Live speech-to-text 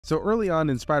So early on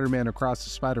in Spider-Man Across the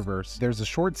Spider-Verse, there's a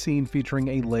short scene featuring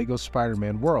a Lego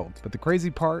Spider-Man world. But the crazy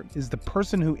part is the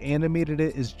person who animated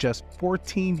it is just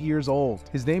 14 years old.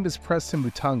 His name is Preston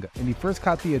Mutunga, and he first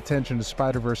caught the attention of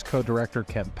Spider-Verse co-director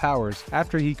Kent Powers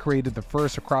after he created the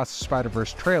first Across the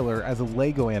Spider-Verse trailer as a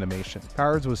Lego animation.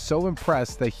 Powers was so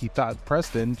impressed that he thought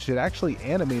Preston should actually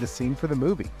animate a scene for the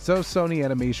movie. So Sony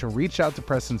Animation reached out to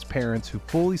Preston's parents, who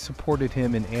fully supported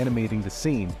him in animating the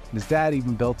scene. And his dad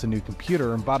even built a new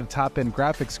computer and bought a top-end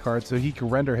graphics card so he could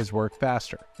render his work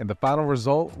faster. And the final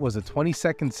result was a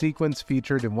 20-second sequence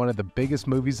featured in one of the biggest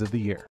movies of the year.